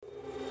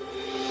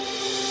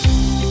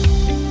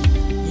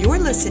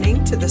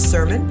listening to the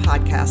Sermon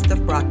Podcast of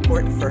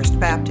Brockport First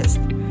Baptist.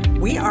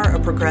 We are a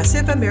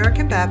progressive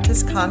American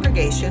Baptist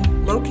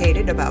congregation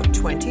located about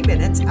 20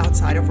 minutes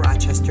outside of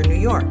Rochester, New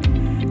York.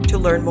 To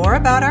learn more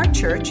about our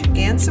church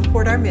and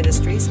support our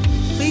ministries,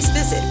 please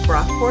visit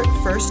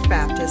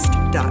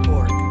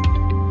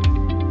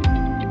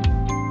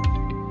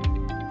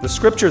brockportfirstbaptist.org. The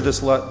scripture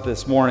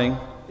this morning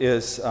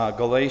is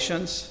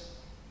Galatians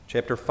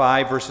chapter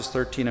 5, verses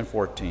 13 and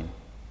 14.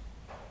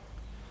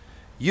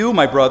 You,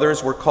 my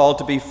brothers, were called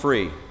to be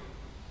free,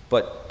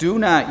 but do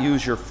not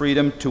use your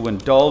freedom to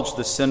indulge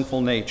the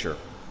sinful nature.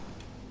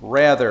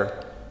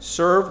 Rather,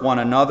 serve one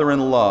another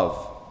in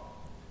love.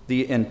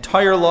 The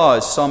entire law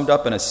is summed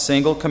up in a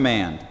single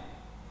command: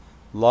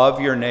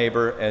 love your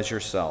neighbor as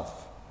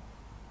yourself.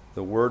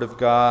 The word of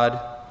God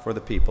for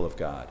the people of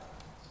God.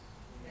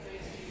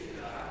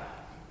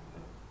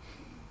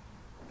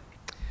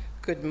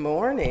 Good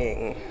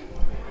morning.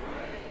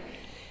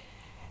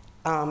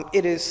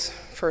 It is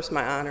first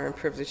my honor and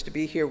privilege to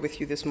be here with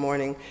you this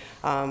morning,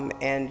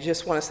 and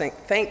just want to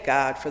thank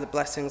God for the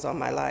blessings on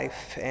my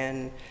life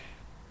and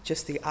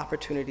just the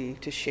opportunity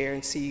to share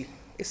and see.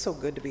 It's so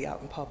good to be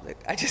out in public.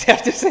 I just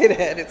have to say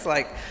that. It's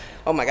like,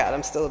 oh my God,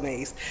 I'm still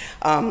amazed.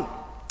 I'd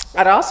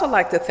also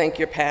like to thank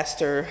your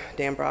pastor,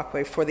 Dan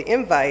Brockway, for the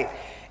invite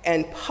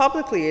and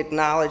publicly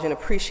acknowledge and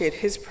appreciate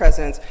his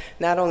presence,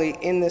 not only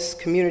in this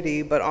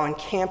community, but on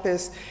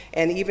campus,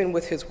 and even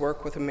with his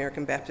work with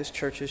American Baptist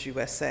Churches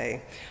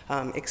USA,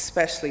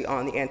 especially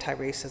on the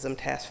Anti-Racism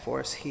Task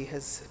Force. He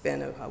has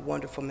been a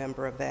wonderful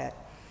member of that.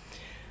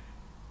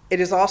 It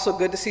is also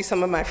good to see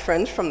some of my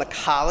friends from the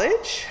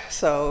college.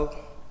 So,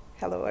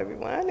 hello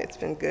everyone, it's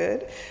been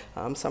good.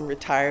 Some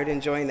retired,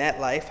 enjoying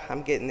that life.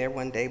 I'm getting there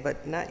one day,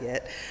 but not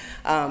yet.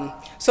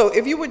 So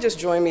if you would just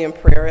join me in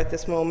prayer at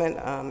this moment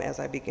as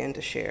I begin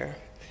to share.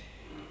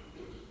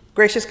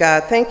 Gracious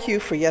God, thank you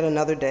for yet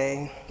another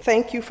day.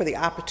 Thank you for the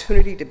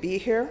opportunity to be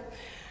here.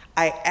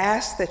 I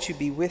ask that you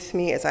be with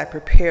me as I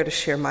prepare to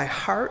share my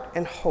heart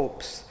and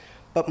hopes,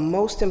 but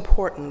most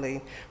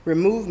importantly,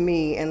 remove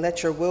me and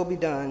let your will be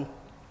done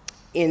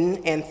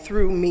in and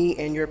through me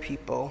and your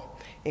people.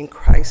 In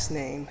Christ's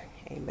name,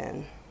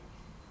 amen.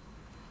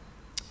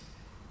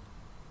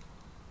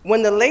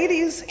 When the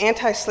Ladies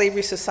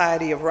Anti-Slavery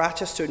Society of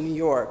Rochester, New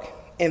York,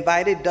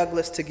 invited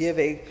Douglass to give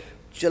a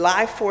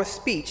July 4th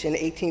speech in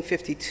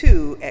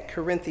 1852 at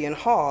Corinthian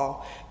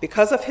Hall,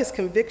 because of his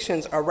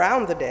convictions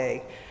around the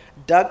day,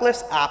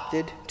 Douglass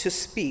opted to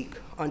speak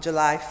on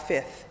July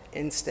 5th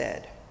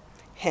instead.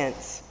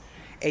 Hence,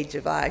 a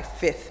July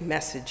 5th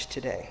message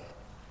today.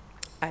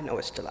 I know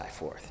it's July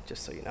 4th,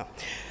 just so you know.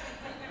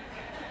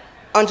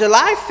 On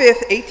July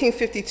 5th,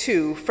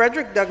 1852,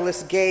 Frederick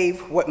Douglass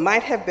gave what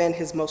might have been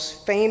his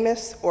most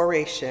famous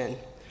oration,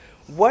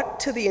 "What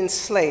to the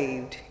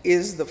enslaved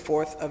is the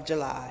 4th of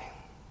July?"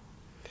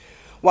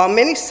 While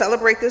many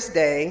celebrate this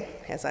day,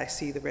 as I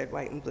see the red,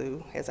 white, and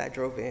blue as I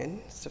drove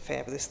in, it's a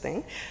fabulous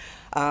thing,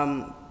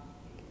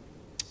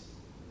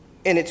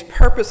 in its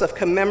purpose of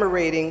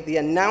commemorating the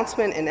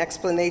announcement and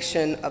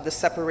explanation of the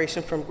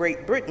separation from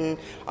Great Britain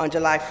on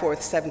July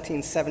 4th,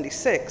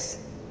 1776,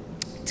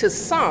 to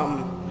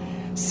some,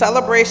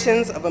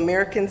 celebrations of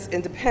Americans'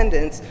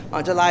 independence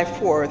on July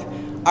 4th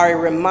are a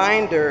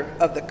reminder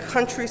of the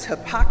country's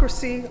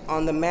hypocrisy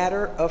on the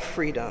matter of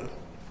freedom.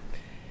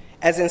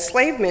 As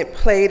enslavement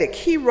played a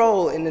key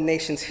role in the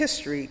nation's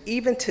history,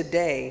 even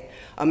today,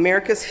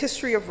 America's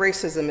history of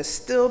racism is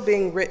still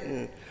being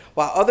written,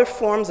 while other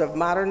forms of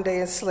modern-day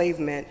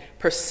enslavement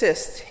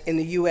persist in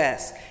the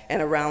U.S.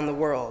 and around the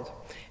world.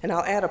 And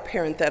I'll add a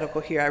parenthetical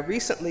here. I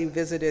recently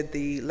visited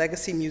the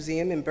Legacy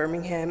Museum in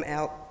Birmingham,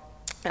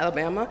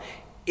 Alabama.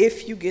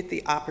 If you get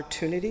the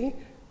opportunity,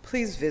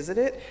 please visit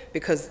it,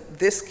 because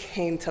this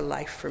came to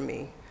life for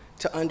me,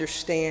 to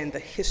understand the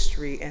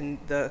history and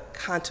the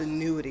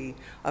continuity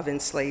of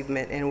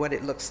enslavement and what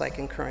it looks like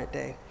in current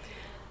day.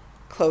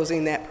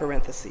 Closing that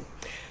parenthesis.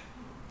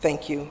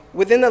 Thank you.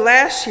 Within the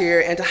last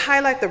year, and to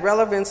highlight the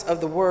relevance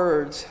of the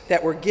words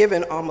that were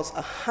given almost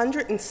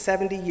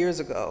 170 years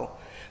ago,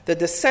 the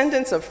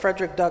descendants of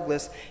Frederick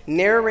Douglass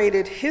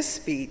narrated his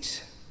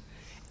speech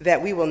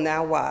that we will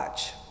now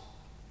watch.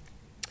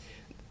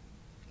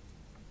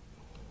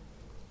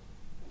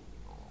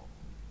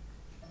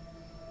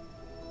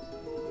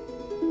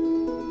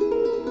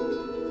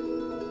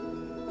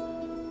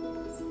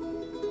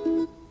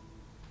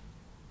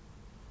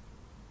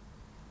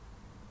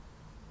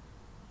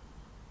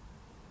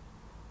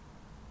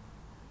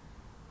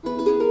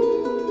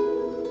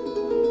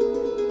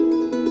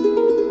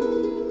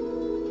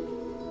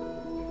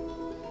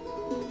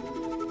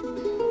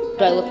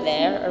 Do I look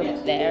there or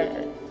look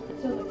there?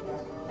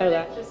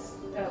 Okay.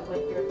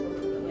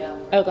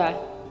 Okay.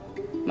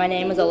 My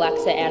name is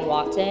Alexa Ann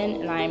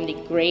Watson, and I am the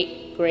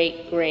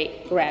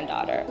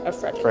great-great-great-granddaughter of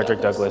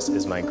Frederick Douglass.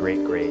 Is my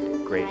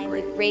great-great-great-great. I am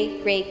the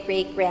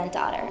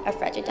great-great-great-granddaughter of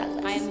Frederick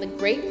Douglass. I am the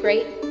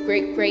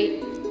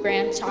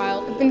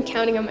great-great-great-great-grandchild. I've been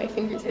counting on my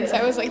fingers since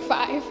I was like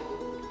 5.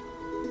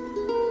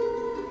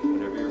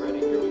 Whenever you're ready,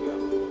 here we go.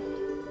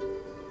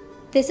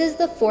 This is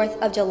the 4th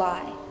of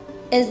July.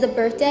 It is the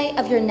birthday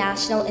of your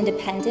national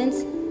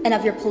independence and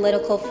of your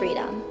political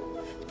freedom.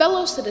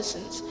 Fellow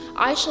citizens,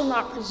 I shall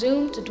not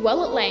presume to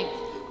dwell at length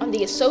on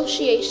the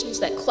associations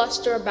that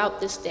cluster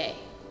about this day.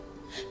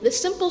 The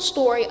simple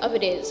story of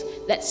it is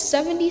that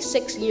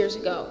 76 years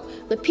ago,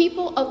 the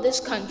people of this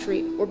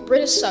country were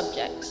British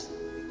subjects.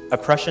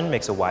 Oppression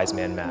makes a wise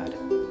man mad.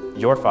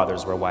 Your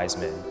fathers were wise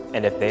men,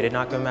 and if they did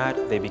not go mad,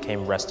 they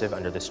became restive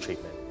under this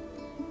treatment.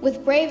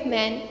 With brave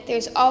men,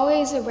 there's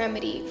always a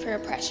remedy for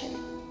oppression.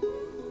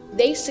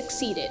 They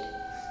succeeded,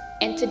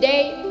 and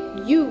today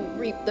you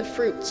reap the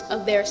fruits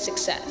of their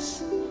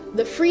success.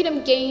 The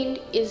freedom gained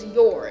is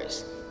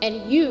yours,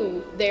 and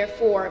you,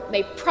 therefore,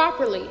 may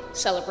properly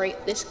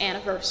celebrate this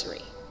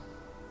anniversary.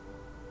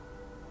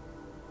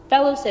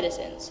 Fellow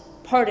citizens,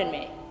 pardon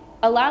me.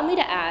 Allow me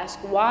to ask,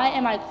 why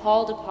am I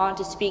called upon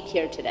to speak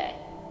here today?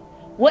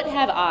 What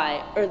have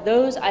I, or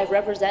those I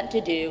represent,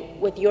 to do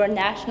with your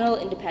national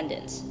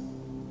independence?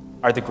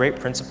 Are the great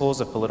principles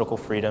of political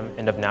freedom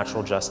and of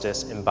natural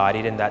justice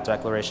embodied in that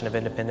Declaration of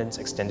Independence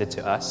extended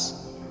to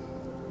us?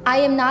 I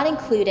am not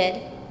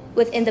included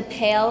within the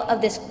pale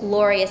of this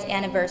glorious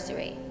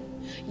anniversary.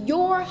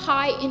 Your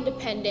high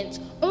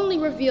independence only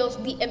reveals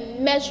the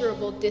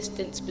immeasurable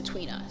distance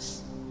between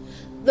us.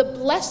 The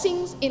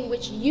blessings in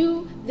which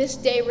you this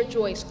day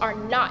rejoice are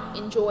not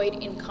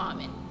enjoyed in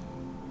common.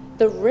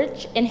 The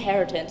rich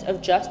inheritance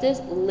of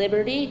justice,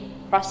 liberty,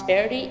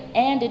 prosperity,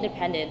 and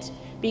independence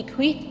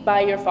bequeathed by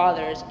your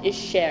fathers is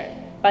shared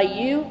by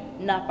you,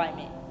 not by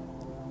me.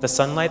 The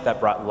sunlight that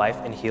brought life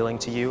and healing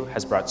to you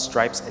has brought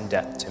stripes and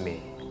death to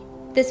me.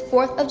 This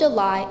 4th of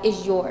July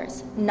is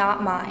yours,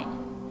 not mine.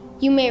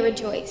 You may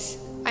rejoice,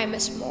 I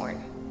must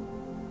mourn.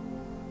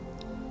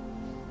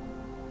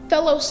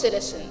 Fellow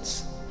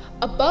citizens,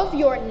 above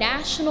your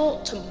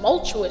national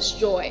tumultuous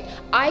joy,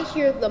 I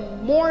hear the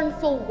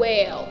mournful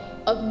wail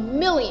of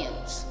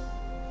millions.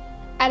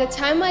 At a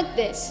time like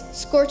this,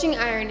 scorching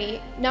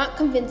irony, not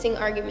convincing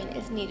argument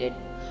is needed.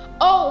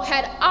 Oh,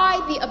 had I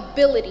the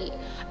ability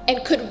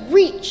and could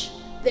reach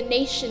the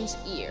nation's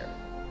ear,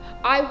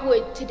 I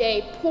would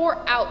today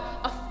pour out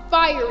a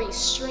fiery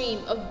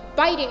stream of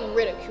biting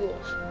ridicule,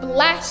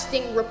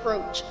 blasting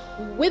reproach,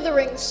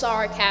 withering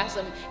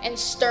sarcasm, and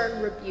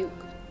stern rebuke.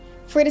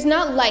 For it is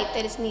not light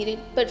that is needed,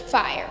 but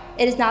fire.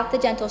 It is not the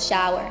gentle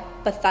shower,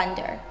 but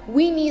thunder.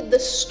 We need the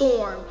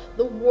storm,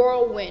 the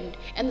whirlwind,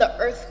 and the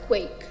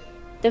earthquake.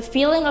 The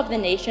feeling of the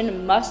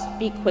nation must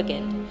be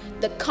quickened.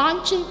 The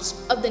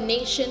conscience of the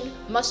nation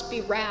must be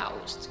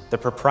roused. The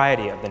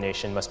propriety of the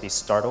nation must be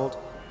startled.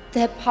 The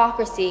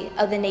hypocrisy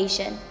of the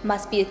nation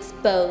must be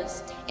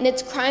exposed. And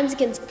its crimes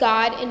against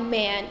God and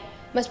man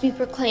must be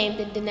proclaimed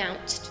and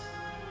denounced.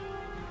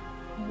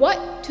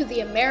 What to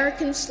the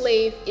American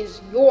slave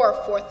is your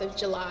 4th of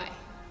July?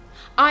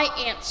 I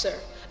answer,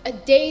 a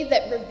day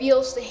that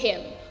reveals to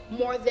him,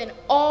 more than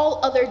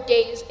all other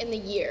days in the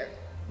year,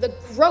 the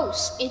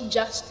gross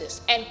injustice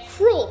and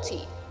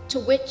cruelty to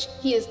which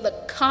he is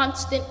the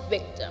constant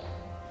victim.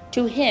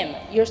 To him,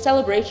 your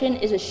celebration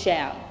is a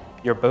sham.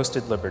 Your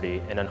boasted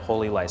liberty an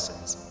unholy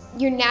license.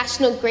 Your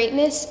national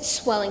greatness,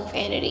 swelling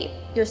vanity.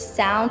 Your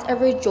sounds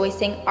of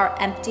rejoicing are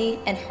empty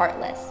and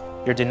heartless.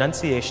 Your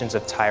denunciations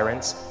of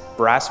tyrants,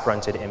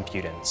 brass-fronted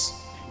impudence.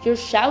 Your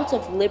shouts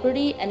of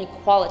liberty and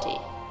equality,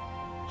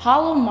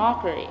 hollow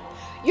mockery.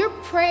 Your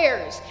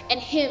prayers and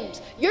hymns,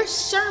 your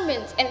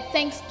sermons and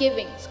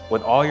thanksgivings,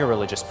 with all your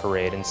religious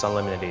parade and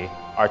solemnity,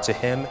 are to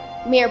him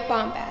mere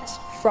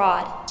bombast,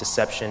 fraud,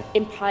 deception,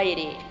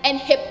 impiety, and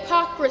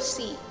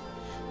hypocrisy.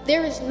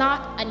 There is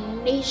not a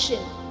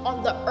nation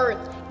on the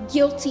earth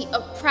guilty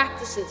of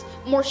practices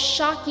more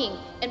shocking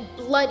and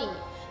bloody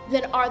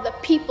than are the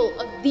people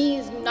of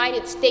these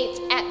United States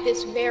at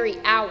this very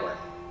hour.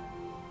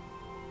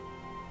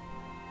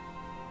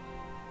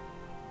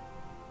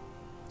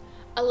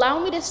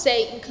 Allow me to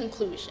say in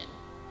conclusion,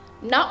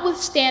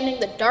 notwithstanding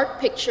the dark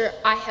picture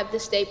I have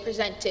this day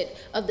presented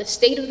of the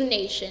state of the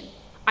nation,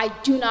 I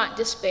do not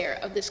despair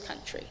of this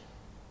country.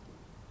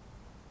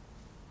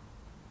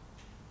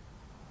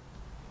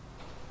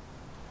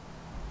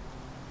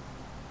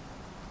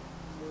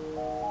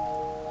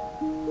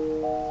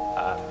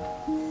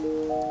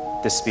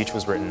 This speech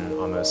was written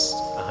almost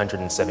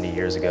 170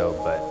 years ago,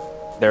 but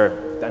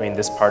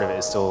this part of it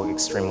is still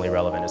extremely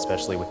relevant,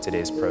 especially with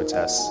today's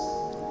protests.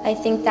 I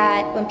think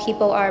that when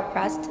people are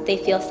oppressed, they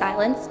feel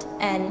silenced,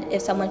 and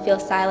if someone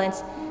feels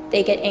silenced,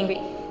 they get angry.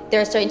 There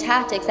are certain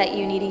tactics that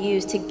you need to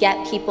use to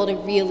get people to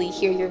really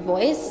hear your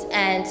voice,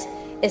 and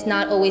it's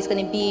not always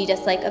going to be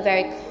just like a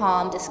very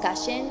calm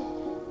discussion.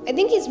 I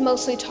think he's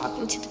mostly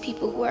talking to the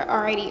people who are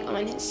already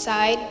on his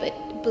side,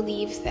 but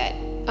believes that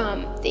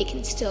they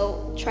can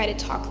still try to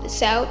talk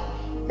this out,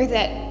 or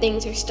that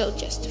things are still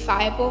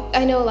justifiable.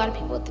 I know a lot of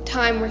people at the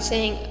time were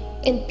saying,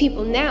 and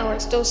people now are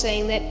still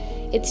saying, that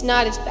it's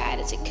not as bad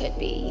as it could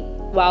be.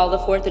 While the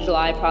 4th of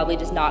July probably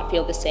does not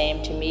feel the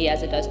same to me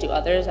as it does to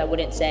others, I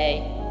wouldn't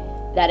say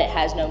that it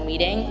has no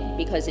meaning,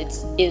 because it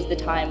is the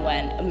time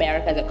when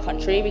America as a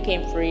country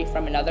became free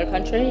from another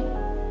country.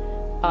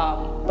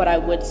 But I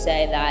would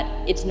say that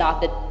it's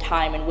not the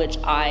time in which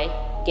I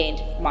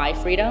gained my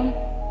freedom?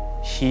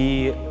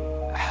 He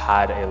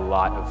had a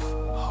lot of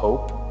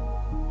hope,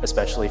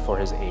 especially for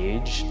his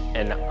age.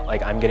 And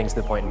like, I'm getting to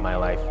the point in my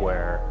life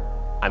where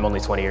I'm only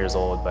 20 years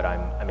old, but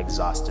I'm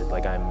exhausted.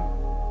 Like, I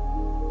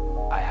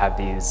have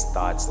these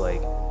thoughts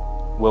like,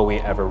 will we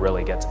ever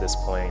really get to this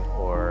point?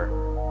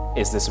 Or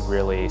is this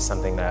really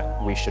something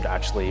that we should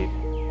actually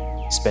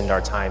spend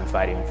our time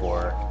fighting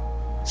for?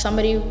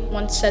 Somebody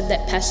once said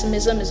that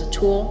pessimism is a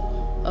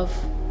tool of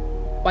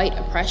white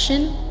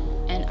oppression,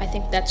 and I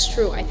think that's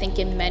true. I think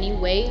in many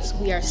ways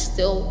we are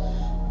still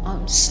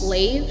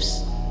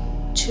slaves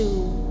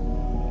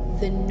to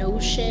the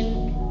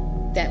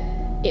notion that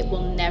it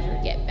will never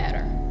get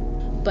better.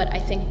 But I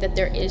think that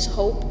there is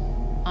hope,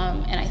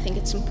 and I think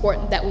it's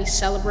important that we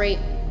celebrate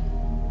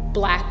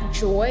Black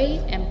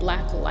joy and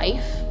Black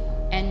life,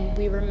 and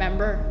we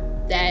remember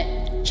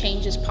that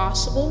change is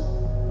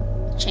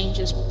possible, change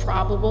is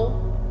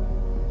probable,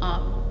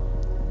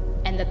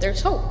 and that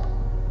there's hope.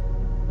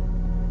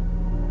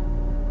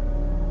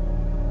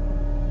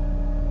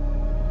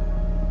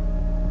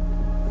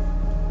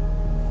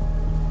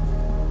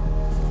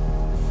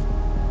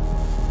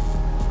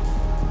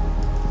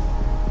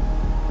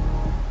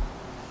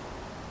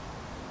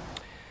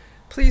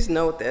 Please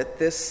note that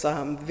this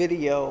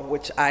video,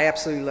 which I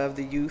absolutely love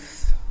the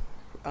youth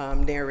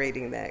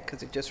narrating that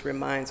because it just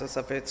reminds us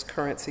of its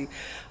currency,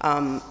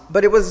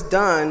 but it was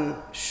done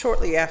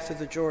shortly after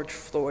the George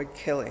Floyd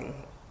killing,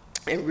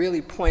 and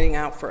really pointing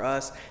out for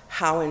us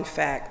how, in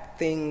fact,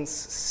 things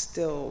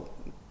still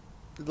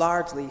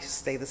largely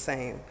stay the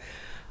same.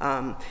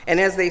 And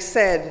as they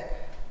said,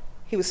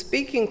 he was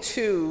speaking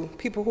to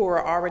people who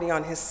are already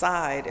on his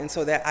side, and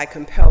so that I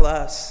compel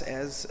us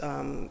as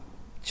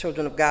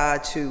children of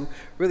God to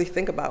really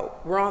think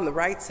about, we're on the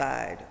right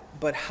side,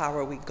 but how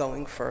are we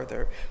going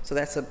further? So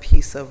that's a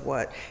piece of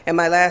what. And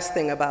my last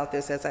thing about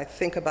this, as I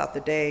think about the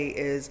day,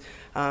 is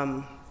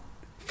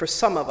for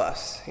some of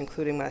us,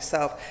 including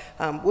myself,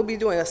 we'll be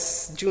doing a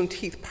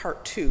Juneteenth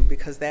Part 2,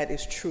 because that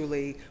is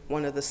truly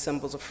one of the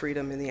symbols of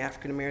freedom in the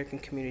African American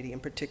community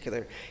in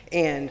particular,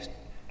 and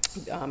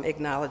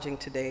acknowledging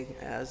today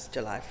as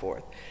July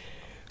 4th.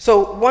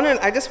 So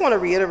I just want to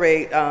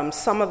reiterate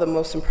some of the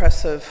most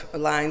impressive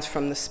lines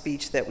from the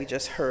speech that we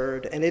just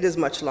heard, and it is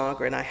much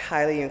longer, and I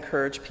highly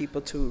encourage people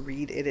to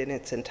read it in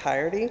its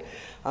entirety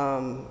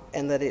and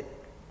let it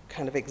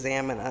kind of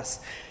examine us.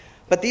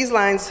 But these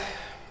lines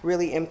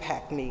really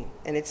impact me,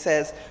 and it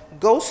says,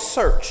 "Go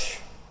search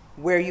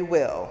where you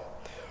will.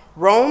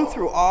 Roam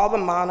through all the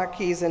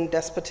monarchies and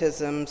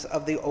despotisms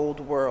of the old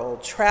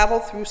world. Travel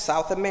through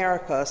South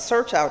America,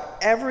 search out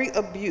every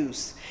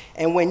abuse,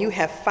 and when you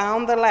have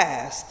found the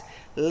last,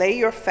 lay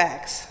your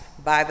facts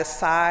by the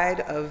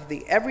side of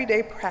the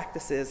everyday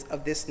practices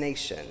of this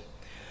nation.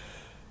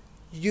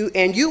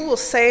 You will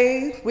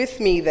say with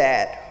me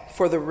that,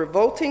 for the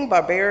revolting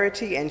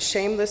barbarity and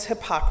shameless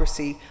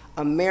hypocrisy,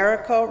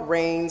 America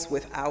reigns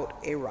without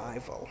a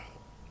rival."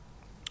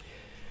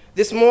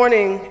 This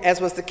morning,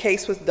 as was the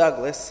case with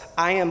Douglass,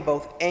 I am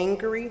both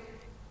angry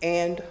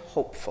and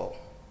hopeful.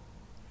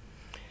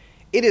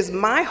 It is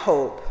my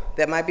hope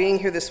that my being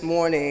here this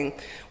morning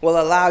will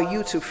allow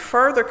you to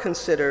further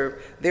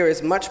consider there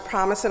is much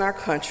promise in our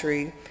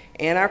country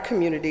and our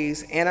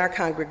communities and our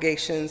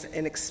congregations,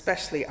 and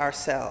especially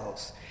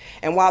ourselves.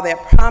 And while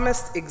that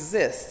promise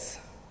exists,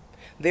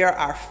 there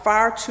are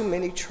far too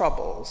many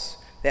troubles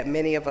that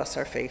many of us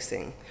are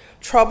facing.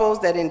 Troubles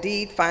that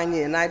indeed find the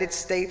United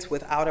States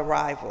without a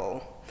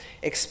rival,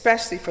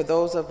 especially for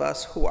those of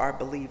us who are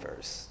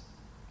believers.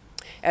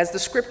 As the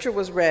scripture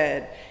was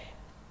read,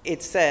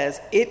 it says,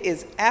 it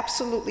is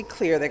absolutely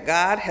clear that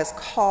God has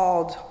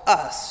called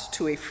us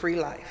to a free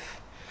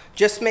life.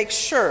 Just make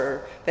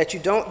sure that you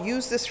don't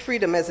use this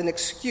freedom as an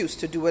excuse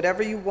to do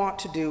whatever you want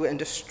to do and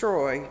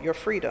destroy your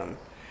freedom.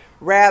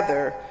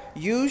 Rather,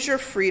 use your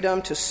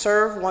freedom to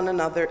serve one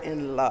another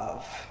in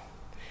love.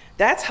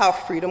 That's how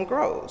freedom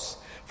grows.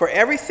 For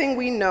everything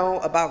we know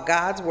about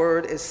God's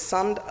word is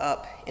summed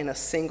up in a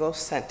single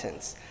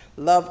sentence: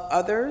 love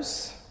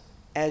others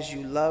as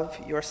you love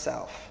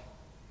yourself.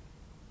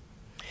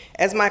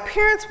 As my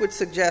parents would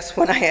suggest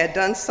when I had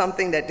done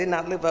something that did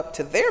not live up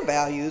to their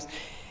values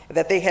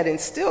that they had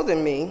instilled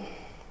in me,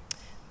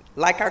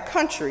 like our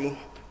country,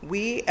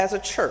 we as a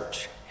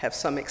church have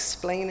some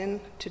explaining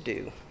to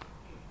do.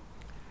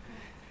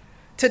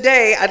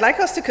 Today, I'd like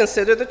us to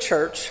consider the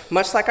church,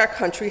 much like our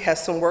country,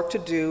 has some work to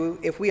do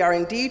if we are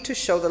indeed to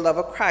show the love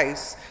of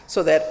Christ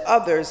so that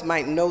others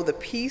might know the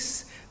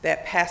peace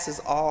that passes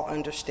all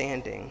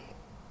understanding.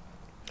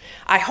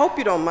 I hope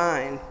you don't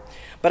mind,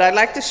 but I'd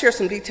like to share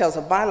some details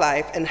of my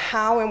life and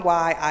how and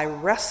why I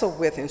wrestle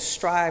with and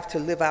strive to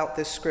live out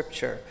this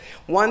scripture,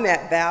 one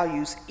that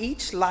values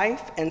each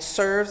life and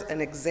serves an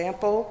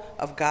example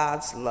of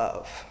God's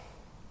love.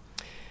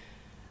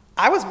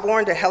 I was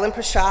born to Helen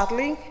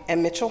Pashadley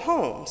and Mitchell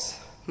Holmes.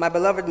 My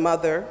beloved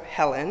mother,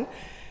 Helen,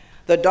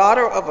 the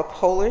daughter of a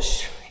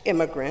Polish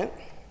immigrant.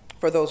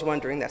 For those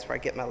wondering, that's where I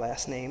get my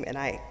last name, and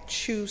I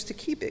choose to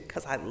keep it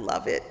because I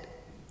love it.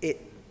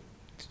 It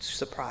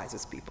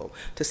surprises people.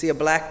 To see a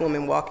black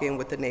woman walk in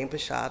with the name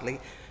Bashadley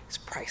is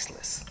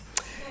priceless.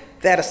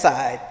 That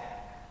aside,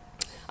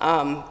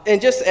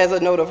 and just as a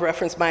note of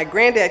reference, my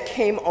granddad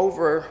came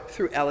over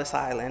through Ellis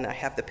Island. I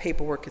have the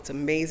paperwork. It's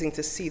amazing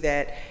to see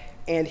that.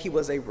 And he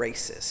was a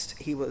racist.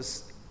 He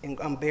was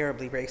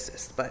unbearably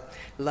racist, but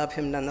love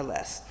him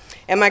nonetheless.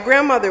 And my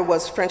grandmother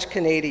was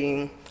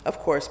French-Canadian, of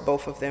course,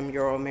 both of them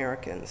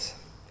Euro-Americans.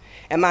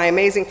 And my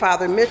amazing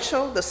father,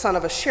 Mitchell, the son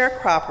of a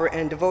sharecropper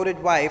and devoted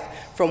wife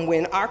from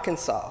Wynne,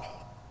 Arkansas,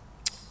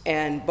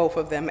 and both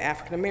of them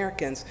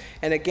African-Americans.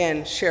 And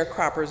again,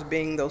 sharecroppers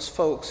being those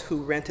folks who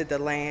rented the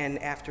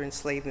land after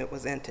enslavement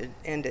was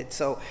ended.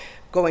 So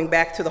going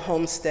back to the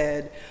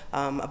homestead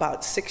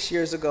about 6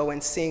 years ago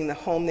and seeing the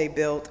home they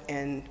built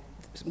and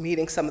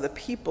meeting some of the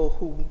people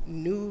who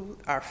knew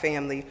our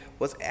family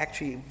was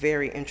actually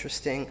very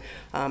interesting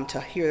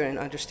to hear and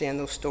understand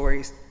those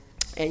stories.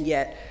 And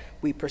yet,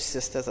 we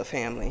persist as a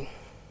family.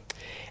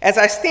 As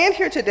I stand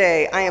here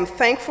today, I am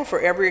thankful for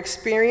every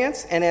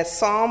experience, and as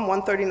Psalm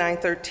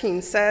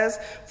 139:13 says,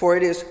 for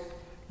it is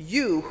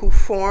you who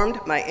formed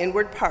my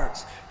inward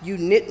parts. You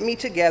knit me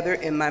together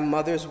in my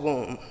mother's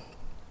womb.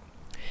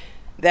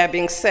 That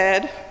being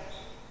said,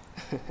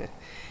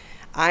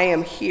 I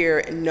am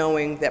here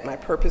knowing that my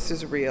purpose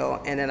is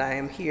real and that I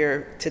am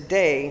here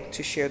today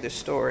to share this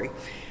story.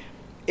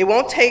 I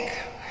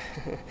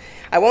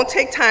won't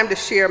take time to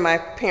share my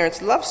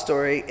parents' love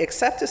story,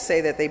 except to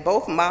say that they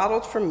both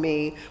modeled for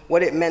me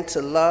what it meant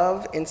to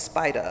love in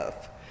spite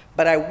of.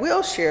 But I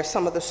will share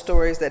some of the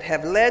stories that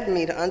have led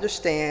me to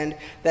understand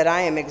that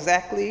I am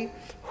exactly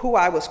who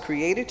I was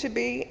created to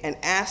be, and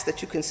ask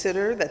that you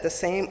consider that the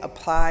same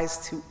applies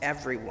to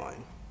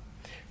everyone.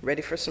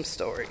 Ready for some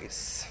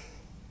stories?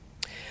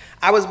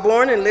 I was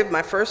born and lived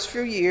my first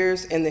few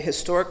years in the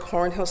historic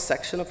Cornhill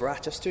section of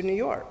Rochester, New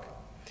York.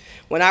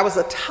 When I was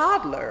a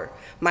toddler,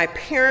 my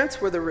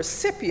parents were the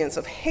recipients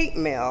of hate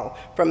mail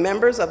from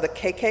members of the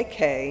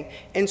KKK,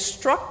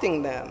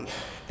 instructing them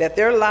that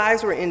their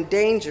lives were in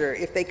danger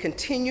if they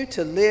continued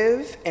to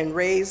live and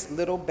raise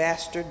little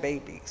bastard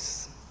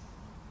babies.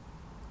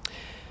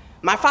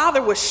 My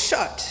father was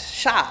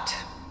shot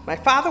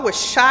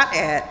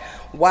at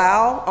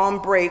while on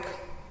break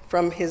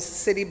from his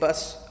city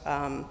bus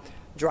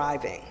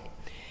driving.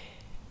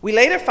 He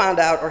later found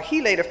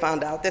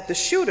out that the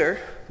shooter,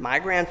 my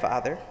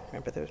grandfather,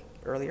 remember the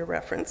earlier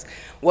reference,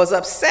 was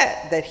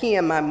upset that he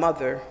and my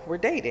mother were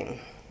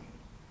dating.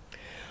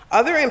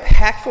 Other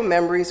impactful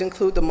memories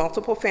include the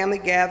multiple family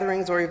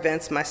gatherings or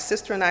events my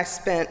sister and I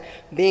spent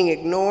being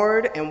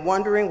ignored and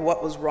wondering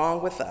what was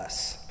wrong with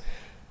us.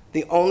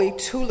 The only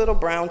two little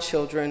brown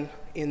children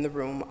in the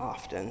room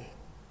often.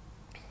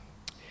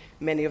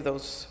 Many of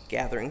those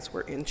gatherings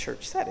were in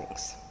church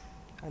settings,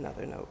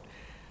 another note.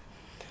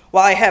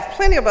 While I have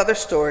plenty of other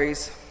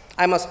stories,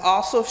 I must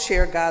also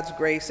share God's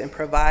grace in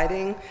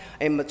providing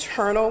a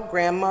maternal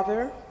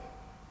grandmother,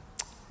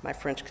 my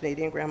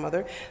French-Canadian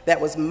grandmother,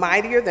 that was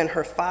mightier than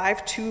her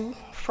 5'2"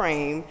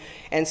 frame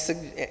and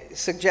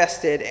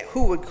suggested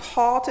who would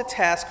call to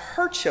task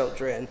her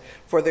children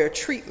for their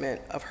treatment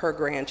of her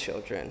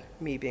grandchildren,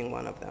 me being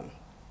one of them.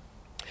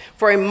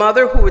 For a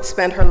mother who would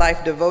spend her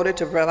life devoted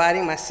to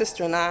providing my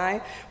sister and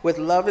I with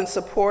love and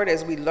support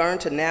as we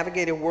learned to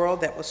navigate a world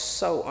that was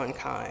so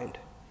unkind.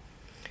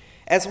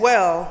 As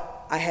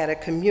well, I had a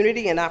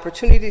community and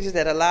opportunities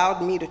that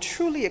allowed me to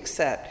truly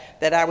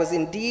accept that I was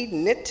indeed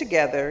knit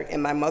together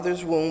in my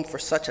mother's womb for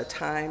such a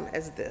time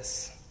as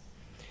this.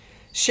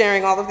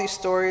 Sharing all of these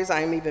stories,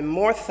 I am even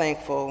more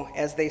thankful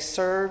as they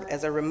serve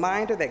as a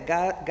reminder that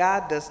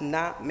God does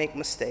not make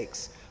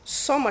mistakes.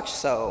 So much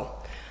so,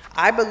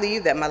 I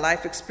believe that my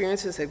life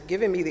experiences have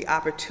given me the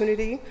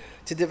opportunity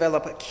to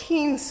develop a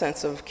keen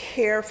sense of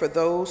care for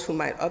those who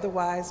might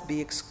otherwise be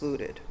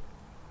excluded.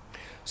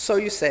 So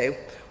you say,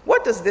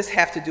 what does this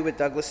have to do with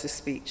Douglas's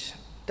speech?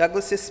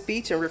 Douglas's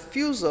speech and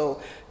refusal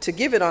to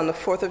give it on the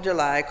 4th of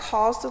July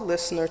caused the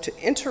listener to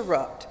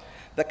interrupt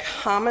the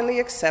commonly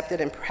accepted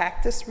and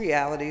practiced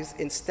realities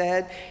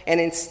instead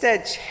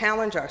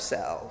challenge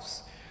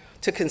ourselves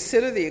to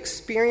consider the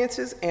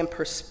experiences and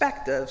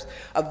perspectives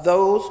of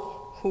those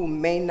who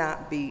may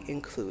not be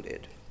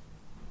included.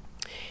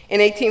 In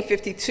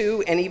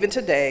 1852, and even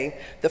today,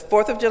 the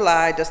 4th of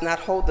July does not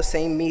hold the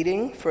same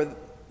meaning for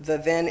the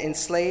then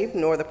enslaved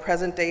nor the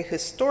present-day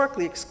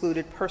historically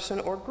excluded person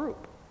or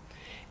group.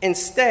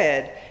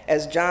 Instead,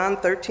 as John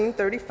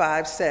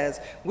 13:35 says,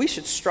 we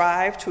should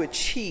strive to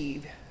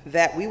achieve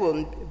that we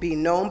will be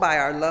known by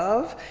our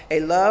love, a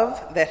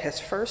love that has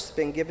first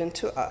been given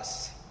to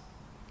us.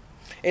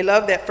 A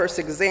love that first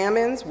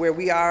examines where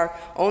we are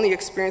only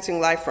experiencing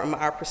life from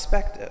our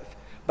perspective,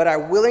 but are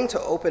willing to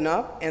open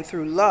up and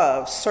through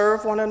love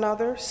serve one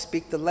another,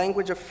 speak the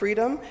language of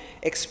freedom,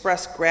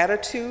 express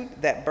gratitude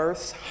that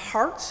births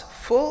hearts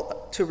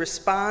full to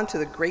respond to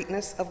the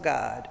greatness of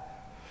God,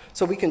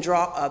 so we can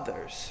draw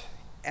others.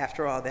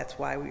 After all, that's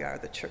why we are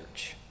the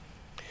church.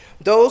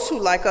 Those who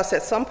like us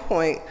at some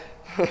point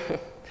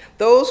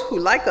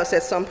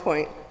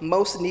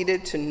most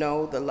needed to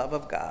know the love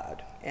of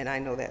God, and I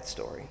know that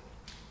story.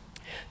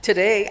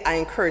 Today, I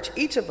encourage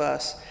each of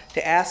us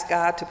to ask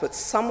God to put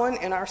someone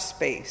in our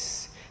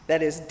space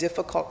that is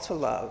difficult to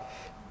love,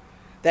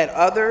 that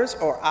others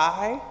or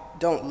I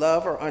don't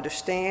love or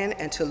understand,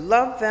 and to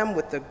love them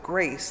with the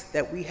grace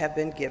that we have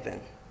been given.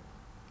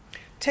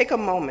 Take a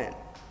moment.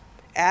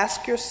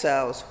 Ask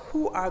yourselves,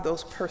 who are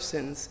those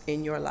persons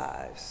in your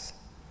lives?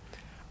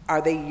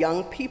 Are they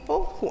young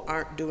people who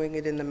aren't doing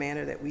it in the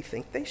manner that we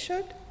think they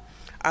should?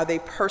 Are they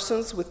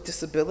persons with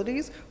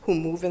disabilities who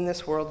move in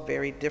this world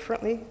very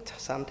differently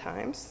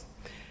sometimes?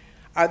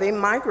 Are they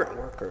migrant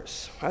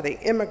workers? Are they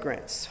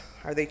immigrants?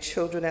 Are they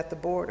children at the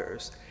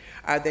borders?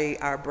 Are they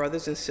our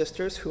brothers and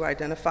sisters who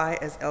identify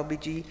as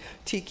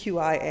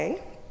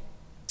LGBTQIA?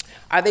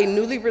 Are they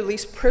newly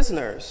released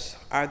prisoners?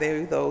 Are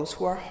they those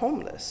who are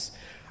homeless?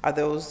 Are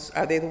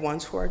they the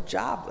ones who are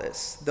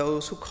jobless,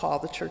 those who call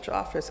the church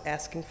office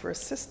asking for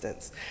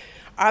assistance?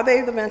 Are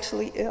they the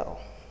mentally ill?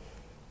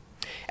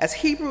 As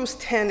Hebrews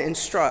 10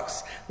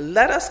 instructs,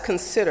 let us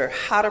consider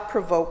how to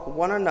provoke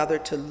one another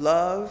to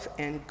love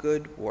and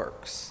good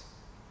works.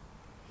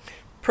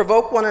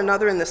 Provoke one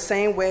another in the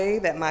same way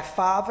that my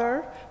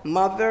father,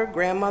 mother,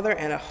 grandmother,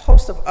 and a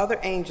host of other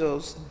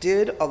angels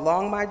did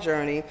along my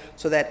journey,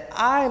 so that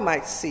I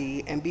might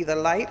see and be the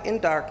light in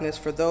darkness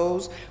for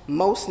those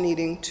most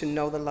needing to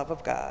know the love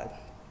of God.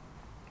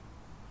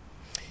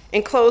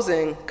 In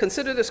closing,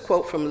 consider this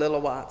quote from Lilla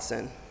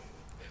Watson,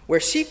 where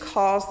she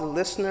calls the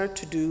listener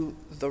to do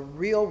the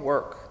real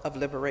work of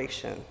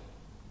liberation.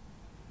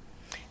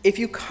 If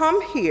you come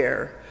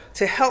here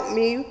to help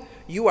me,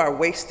 you are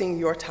wasting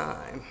your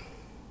time.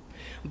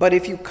 But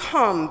if you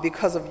come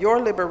because your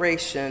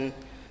liberation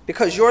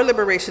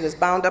is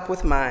bound up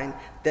with mine,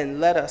 then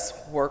let us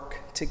work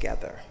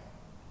together.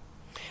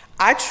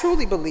 I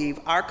truly believe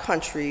our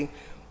country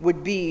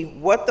would be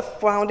what the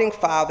founding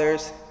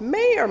fathers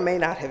may or may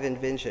not have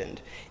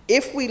envisioned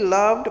if we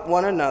loved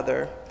one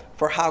another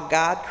for how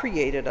God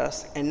created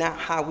us and not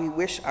how we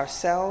wish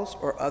ourselves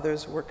or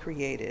others were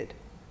created.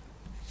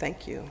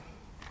 Thank you.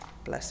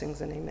 Blessings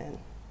and amen.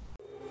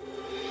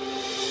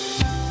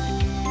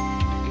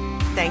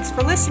 Thanks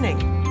for listening.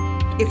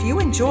 If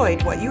you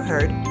enjoyed what you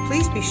heard,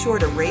 please be sure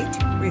to rate,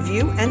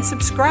 review, and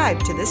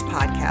subscribe to this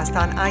podcast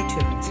on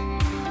iTunes.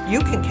 You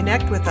can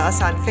connect with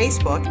us on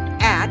Facebook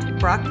at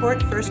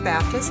Brockport First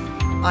Baptist,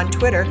 on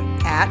Twitter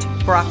at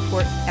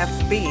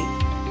BrockportFB,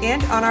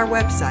 and on our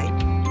website,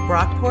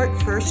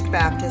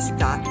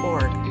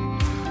 brockportfirstbaptist.org.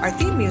 Our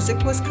theme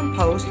music was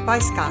composed by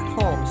Scott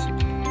Holmes.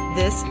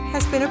 This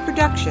has been a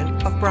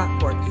production of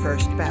Brockport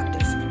First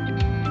Baptist.